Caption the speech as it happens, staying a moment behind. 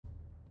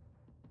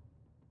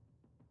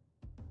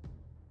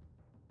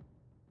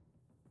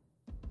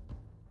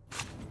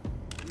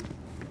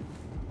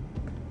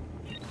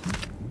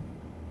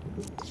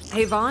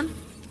Hey, Vaughn.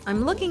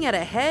 I'm looking at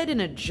a head in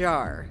a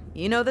jar.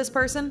 You know this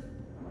person?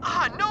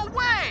 Ah, no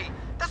way!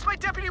 That's my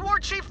Deputy War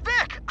Chief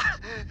Vic!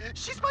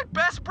 She's my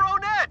best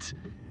bronette!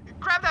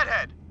 Grab that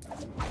head.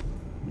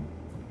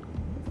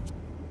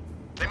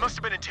 They must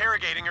have been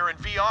interrogating her in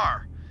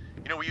VR.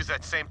 You know, we used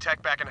that same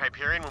tech back in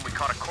Hyperion when we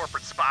caught a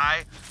corporate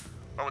spy.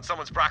 Or when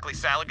someone's broccoli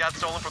salad got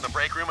stolen from the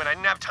break room and I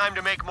didn't have time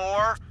to make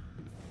more.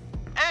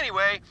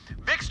 Anyway,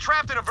 Vic's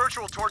trapped in a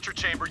virtual torture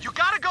chamber. You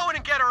gotta go in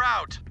and get her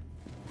out!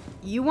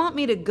 You want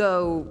me to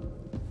go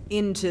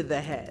into the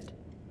head?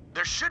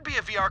 There should be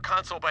a VR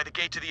console by the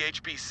gate to the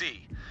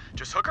HPC.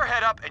 Just hook her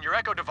head up and your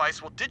Echo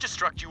device will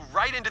digistruct you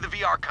right into the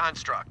VR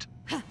construct.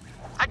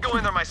 I'd go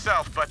in there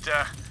myself, but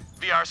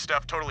VR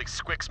stuff totally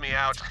squicks me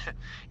out.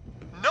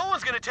 No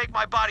one's gonna take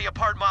my body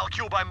apart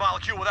molecule by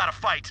molecule without a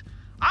fight.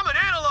 I'm an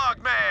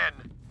analog man!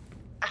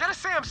 I gotta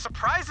say, I'm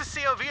surprised the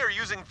COV are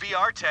using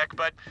VR tech,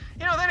 but,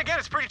 you know, then again,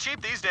 it's pretty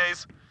cheap these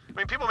days. I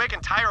mean, people make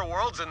entire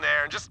worlds in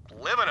there and just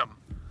live in them.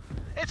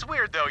 It's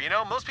weird, though, you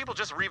know? Most people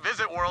just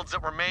revisit worlds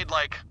that were made,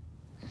 like,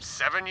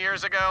 7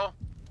 years ago.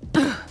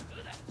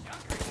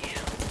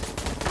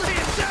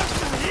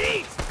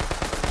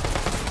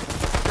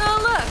 Oh,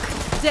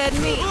 look! Dead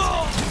meat.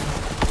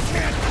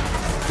 Can't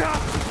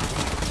stop!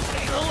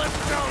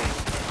 Let's go!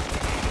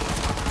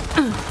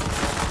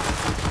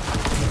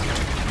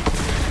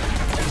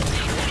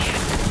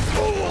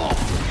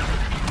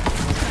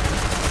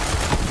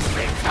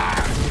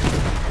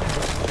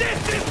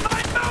 This is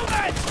my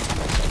moment!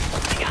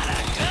 I got a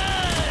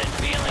good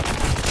feeling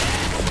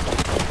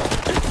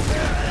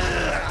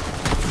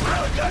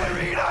about this.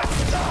 Irene, I'm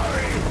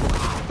sorry!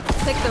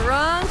 Picked the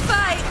wrong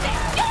fight.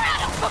 You're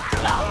out of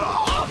flow!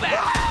 Open!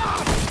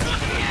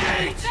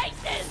 Gates!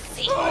 Faces!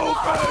 See Open! the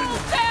whole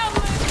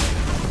family!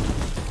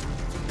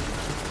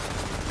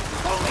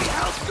 Holy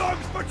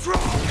Hellstorm's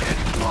patrol! In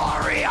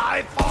glory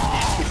I fall!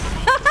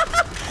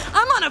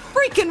 I'm on a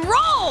freaking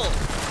roll!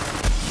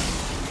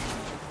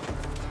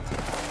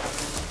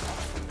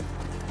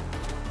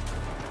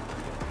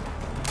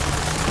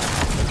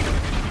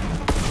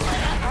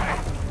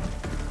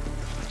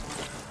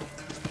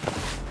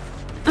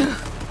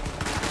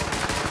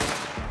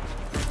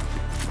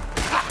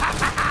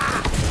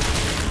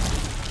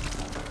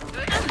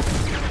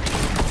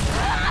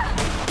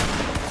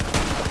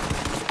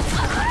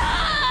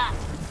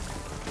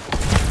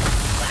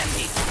 Let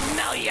me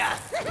smell ya!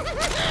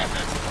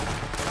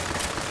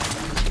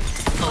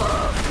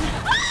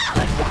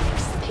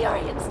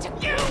 Experience to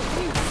you!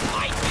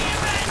 Fight,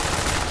 demon!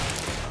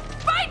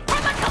 Fight for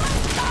the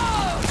Calypso!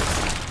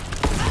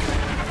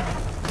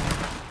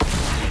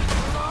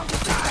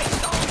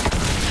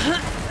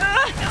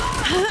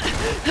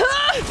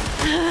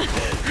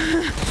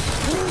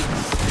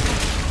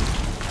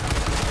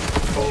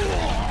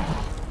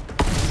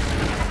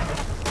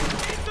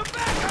 Need some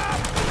backup!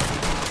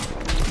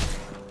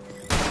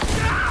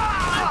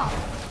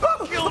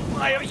 Killed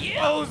by a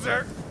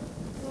poser!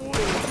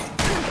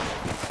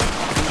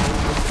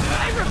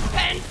 I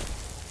repent,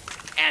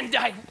 and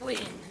I win.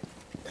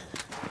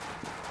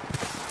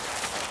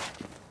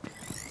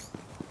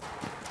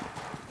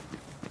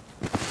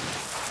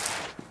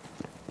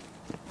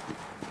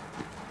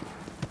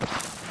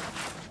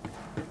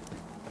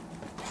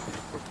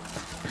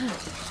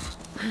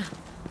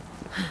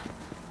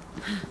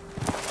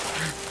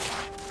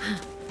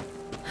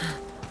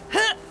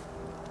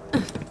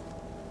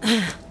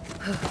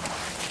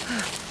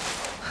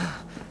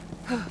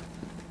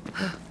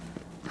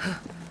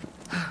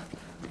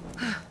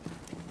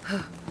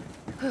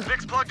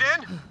 Vic's plugged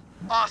in?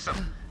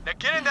 Awesome. Now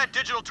get in that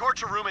digital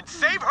torture room and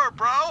save her,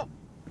 bro!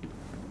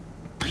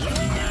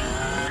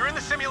 You're in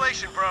the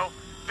simulation, bro.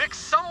 Vic's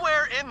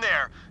somewhere in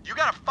there. You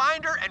gotta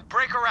find her and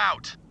break her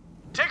out.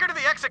 Take her to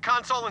the exit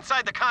console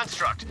inside the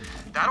construct.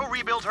 That'll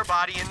rebuild her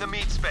body in the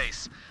meat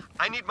space.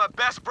 I need my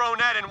best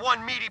bronette in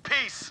one meaty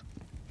piece.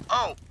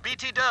 Oh,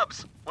 BT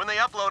dubs. When they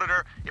uploaded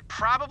her, it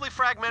probably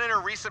fragmented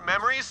her recent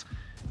memories.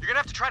 You're gonna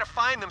have to try to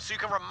find them so you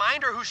can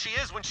remind her who she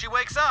is when she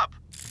wakes up.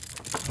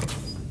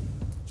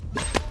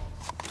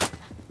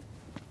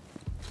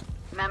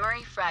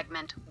 Memory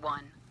Fragment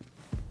 1.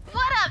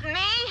 What up,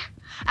 me?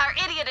 Our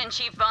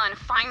idiot-in-chief Vaughn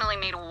finally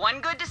made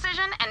one good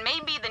decision and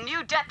made me the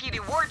new Deputy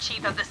War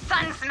Chief of the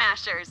Sun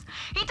Smashers.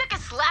 He took a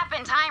slap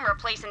in time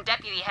replacing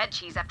Deputy Head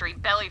Cheese after he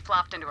belly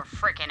flopped into a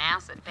frickin'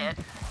 acid pit.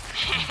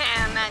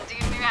 Man, that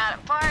dude knew how to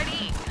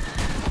party.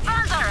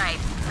 Vaughn's alright,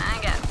 I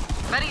guess,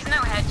 but he's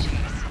no Head Cheese.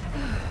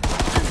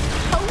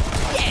 Oh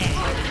yeah!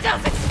 What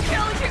doesn't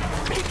kill you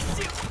makes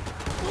you...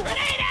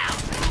 Grenade out!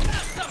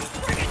 That's some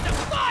friggin'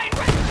 divine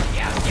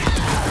retribution!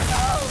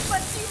 Oh,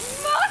 but you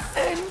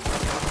mustn't!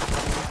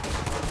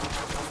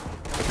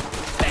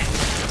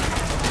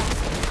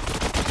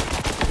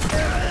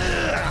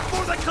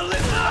 For the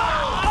Calypso!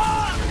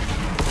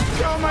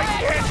 Oh my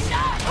kids!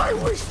 I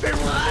wish they were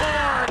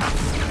born!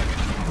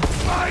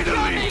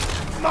 Finally!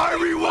 My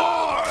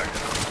reward!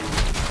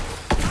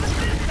 Not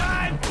this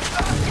time!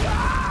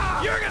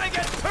 You're gonna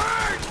get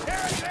burned,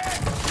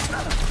 heretic!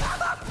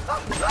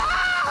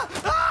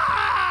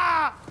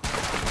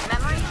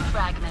 Memory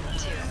Fragment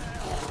 2.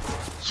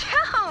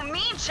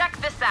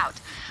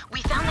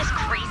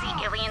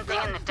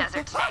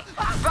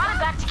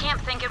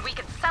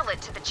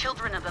 to the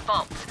children of the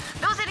vaults.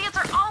 Those idiots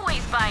are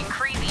always buying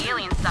crazy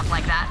alien stuff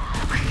like that.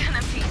 We're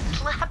gonna be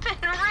slapping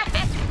rich.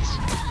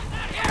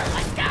 Here,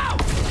 let's go!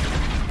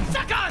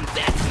 Suck on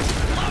this,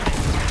 loaded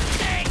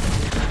thing!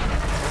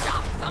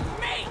 Chop the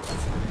meat!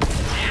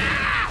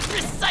 Ah,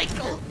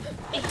 recycle!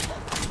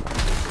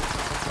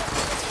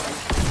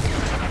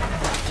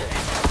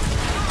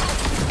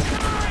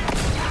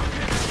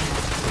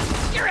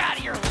 You're out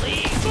of your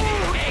league! The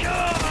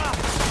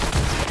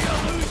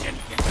illusion!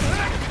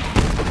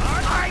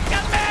 Alright,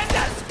 command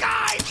the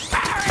sky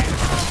barren!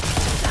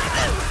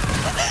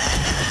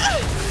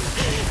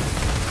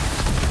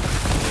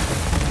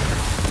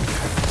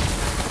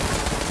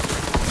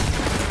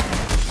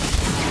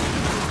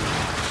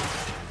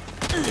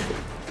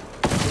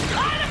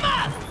 Line him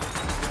up!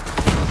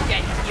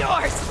 Get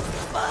yours,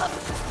 bub!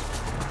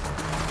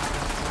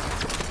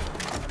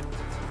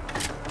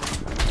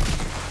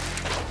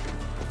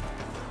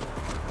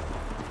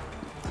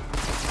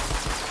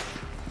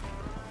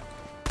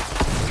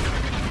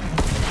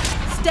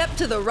 Step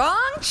to the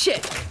wrong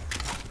chick.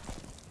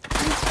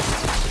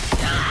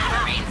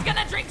 Marine's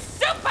gonna drink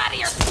soup out of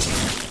your...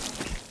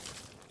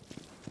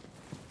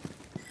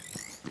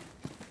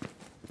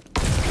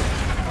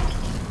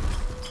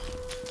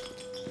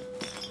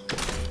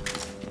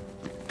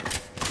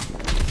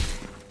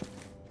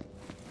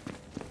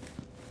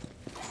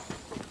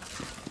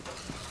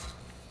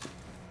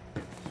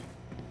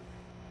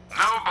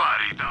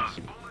 Nobody does,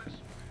 boys.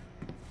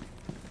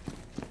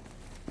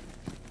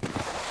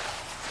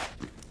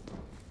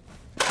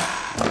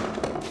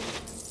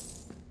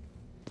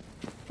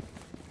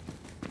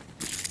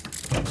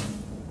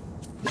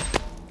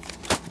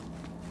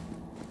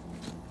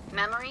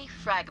 Memory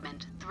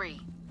Fragment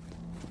 3.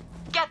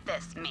 Get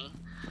this, me.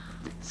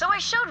 So I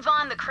showed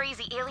Vaughn the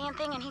crazy alien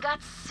thing and he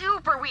got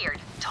super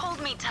weird.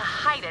 Told me to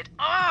hide it.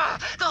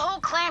 Ugh! The whole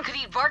clan could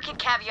eat Varkid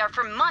caviar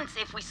for months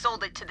if we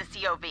sold it to the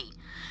COV.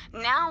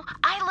 Now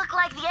I look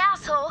like the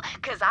asshole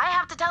because I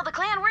have to tell the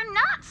clan we're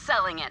not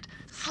selling it.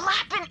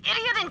 Slap an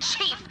idiot in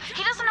chief.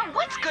 He doesn't know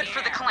what's good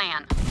for the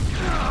clan.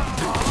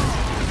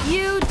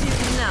 You do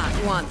not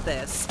want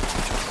this.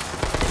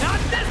 Not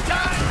this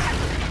time!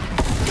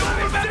 You'll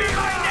remember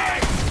my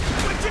name!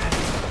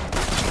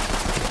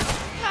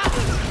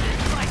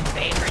 It's my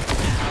favorite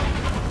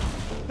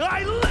now.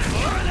 I live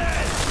for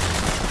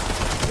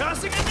this!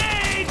 Tossing a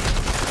nade!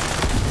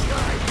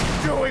 I'm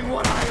doing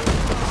what I love!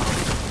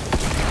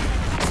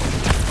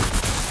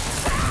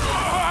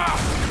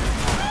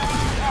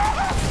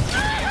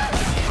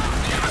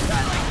 I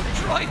like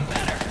Detroit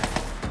better.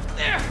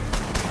 There!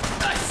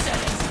 I said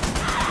it!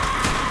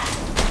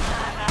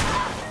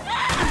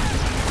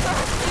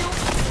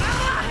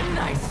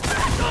 Nice!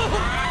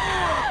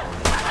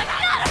 I'm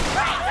not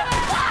afraid to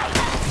fight!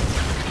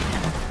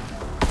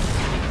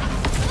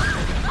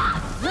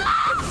 This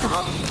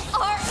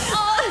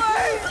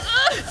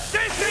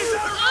is a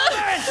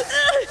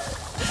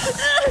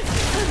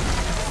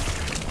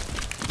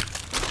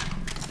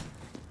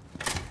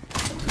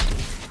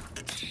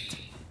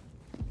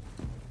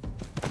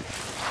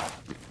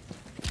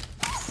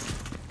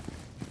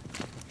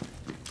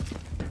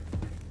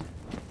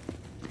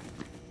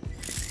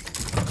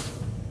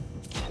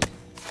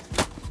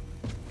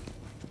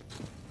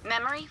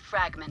Memory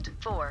Fragment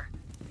 4.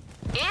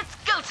 It's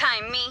go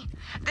time, me!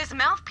 This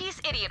mouthpiece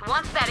idiot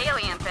wants that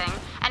alien thing,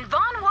 and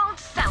Vaughn won't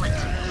sell it.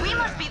 We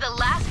must be the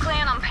last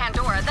clan on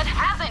Pandora that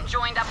hasn't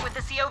joined up with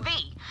the COV.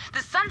 The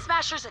Sun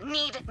Smashers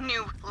need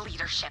new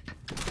leadership.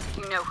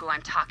 You know who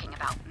I'm talking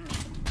about, me.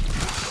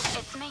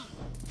 It's me.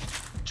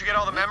 Did you get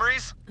all the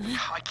memories?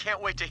 I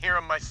can't wait to hear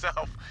them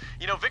myself.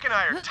 You know, Vic and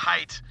I are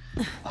tight.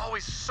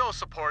 Always so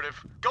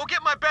supportive. Go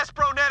get my best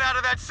bro net out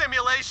of that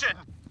simulation!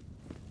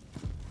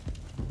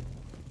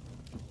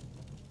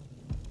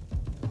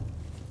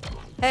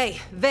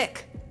 Hey,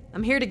 Vic.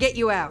 I'm here to get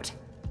you out.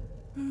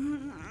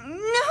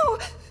 No!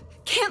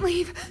 Can't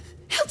leave.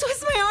 He'll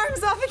twist my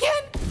arms off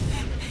again.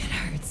 It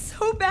hurts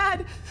so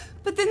bad.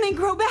 But then they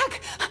grow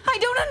back. I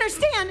don't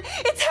understand.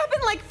 It's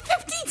happened like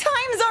 50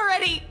 times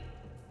already.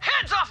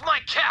 Hands off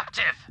my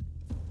captive!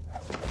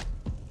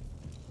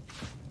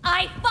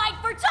 I fight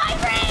for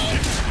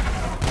Tyrese!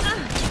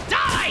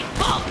 Die,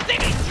 Paul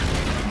Diggy!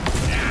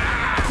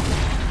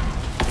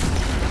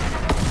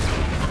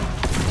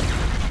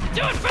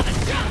 Do it for the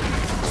jump!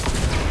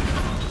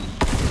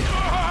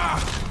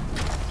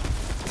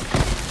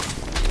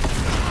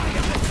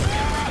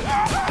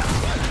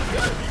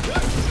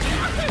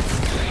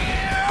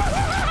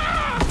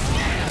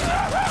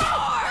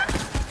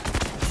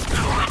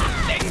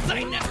 Things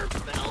I never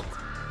built.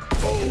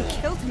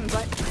 Killed him,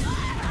 but...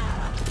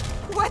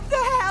 What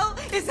the hell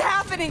is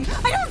happening?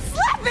 I don't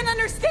slap and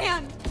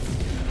understand!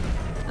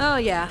 Oh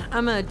yeah,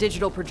 I'm a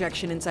digital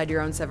projection inside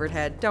your own severed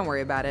head. Don't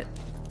worry about it.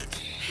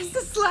 This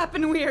is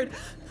slapping weird.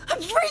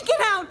 I'm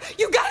freaking out!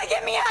 You gotta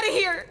get me out of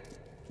here!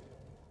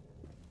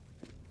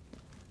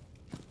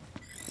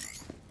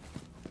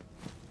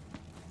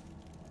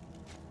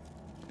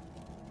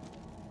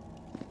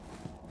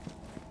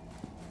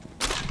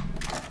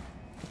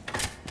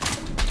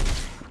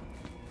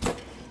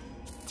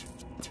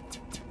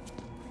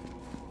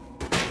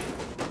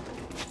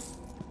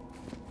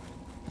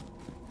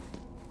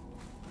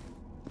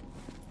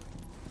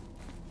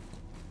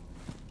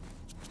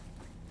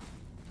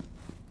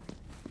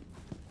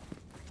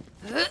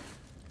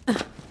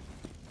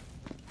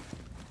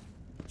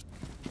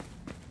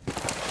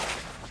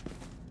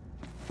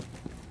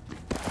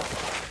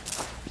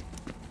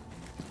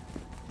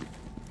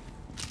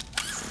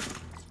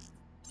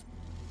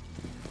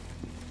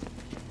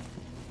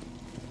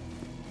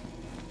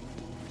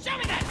 Show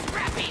me that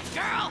scrappy,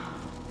 girl!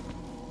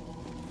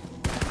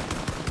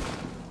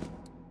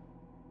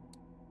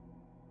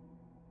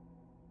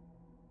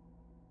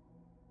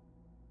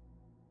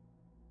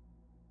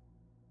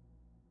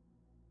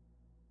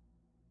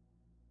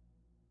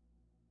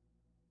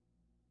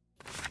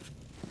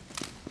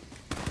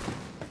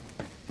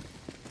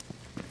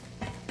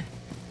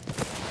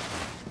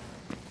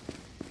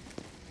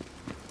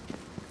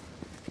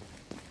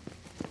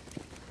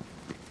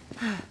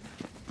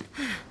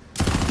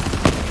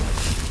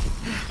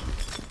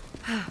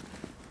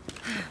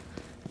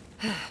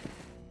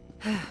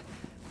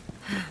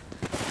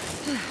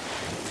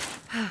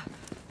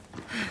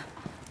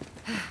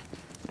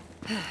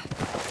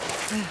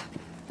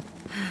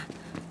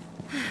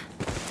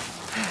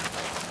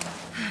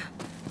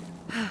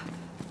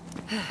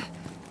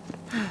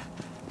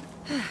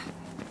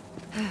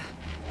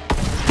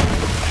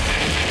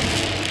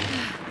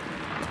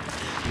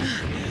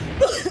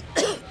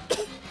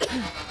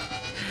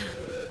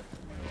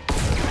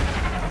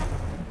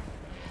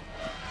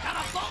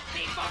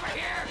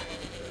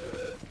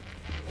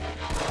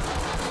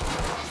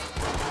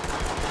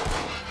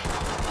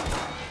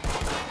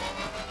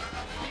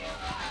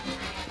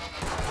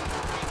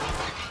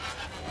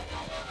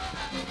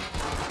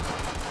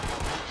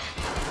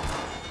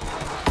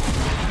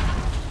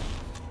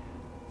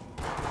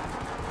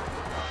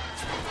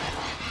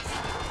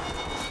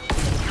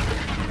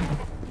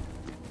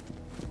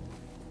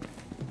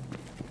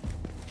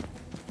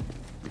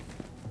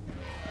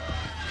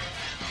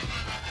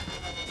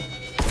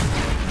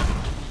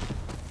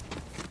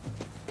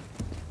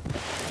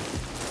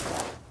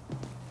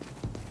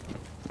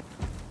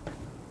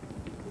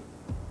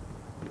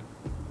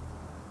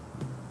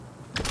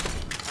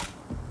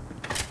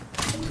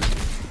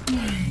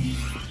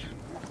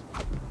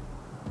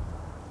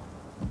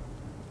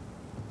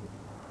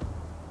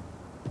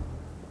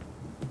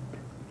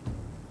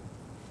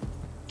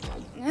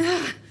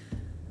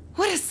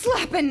 What a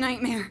slapping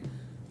nightmare.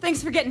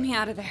 Thanks for getting me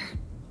out of there.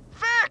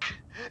 Vic!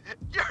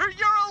 You're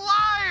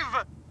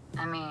alive!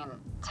 I mean,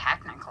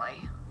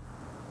 technically.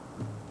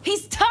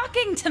 He's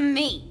talking to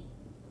me!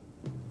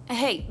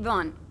 Hey,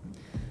 Vaughn.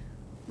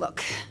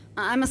 Look,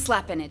 I'm a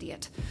slapping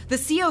idiot. The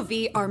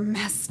COV are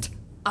messed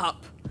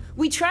up.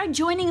 We tried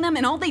joining them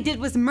and all they did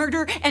was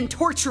murder and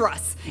torture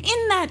us.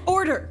 In that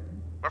order!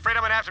 I'm afraid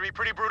I'm gonna have to be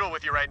pretty brutal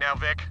with you right now,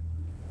 Vic.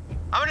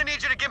 I'm gonna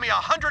need you to give me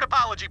 100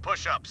 apology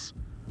push-ups.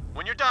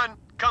 When you're done,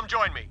 come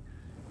join me.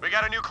 We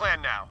got a new clan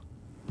now.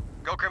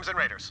 Go Crimson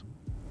Raiders.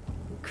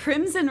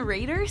 Crimson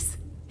Raiders?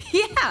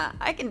 Yeah,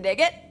 I can dig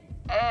it.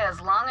 Hey,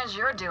 as long as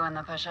you're doing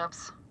the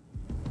push-ups.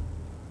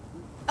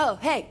 Oh,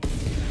 hey.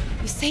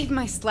 You saved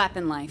my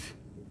slapping life.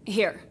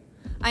 Here,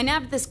 I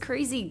nabbed this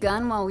crazy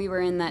gun while we were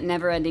in that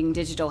never-ending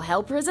digital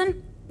hell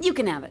prison. You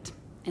can have it.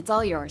 It's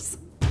all yours.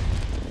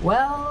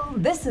 Well,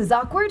 this is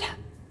awkward.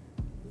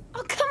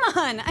 Oh, come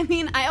on. I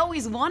mean, I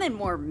always wanted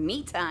more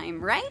me time,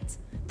 right?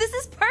 This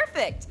is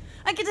perfect.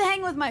 I get to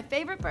hang with my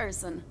favorite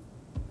person.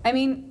 I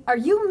mean, are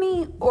you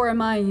me or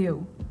am I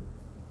you?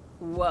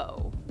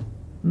 Whoa.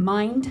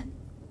 Mind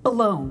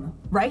blown,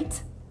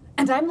 right?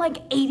 And I'm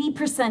like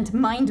 80%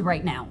 mind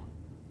right now.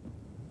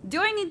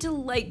 Do I need to,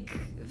 like,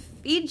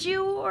 feed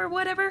you or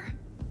whatever?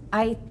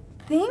 I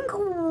think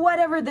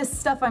whatever this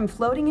stuff I'm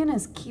floating in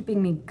is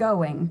keeping me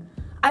going.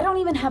 I don't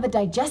even have a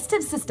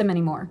digestive system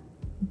anymore.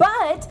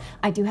 But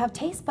I do have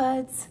taste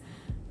buds.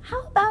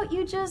 How about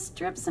you just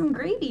drip some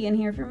gravy in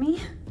here for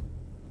me?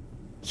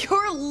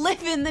 You're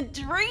living the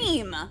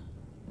dream!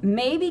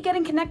 Maybe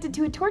getting connected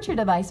to a torture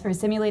device for a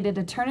simulated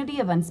eternity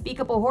of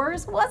unspeakable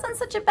horrors wasn't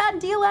such a bad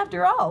deal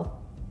after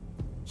all.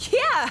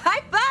 Yeah,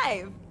 high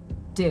five!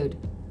 Dude,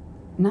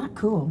 not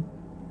cool.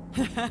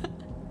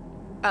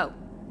 Oh,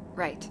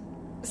 right.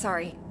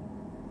 Sorry.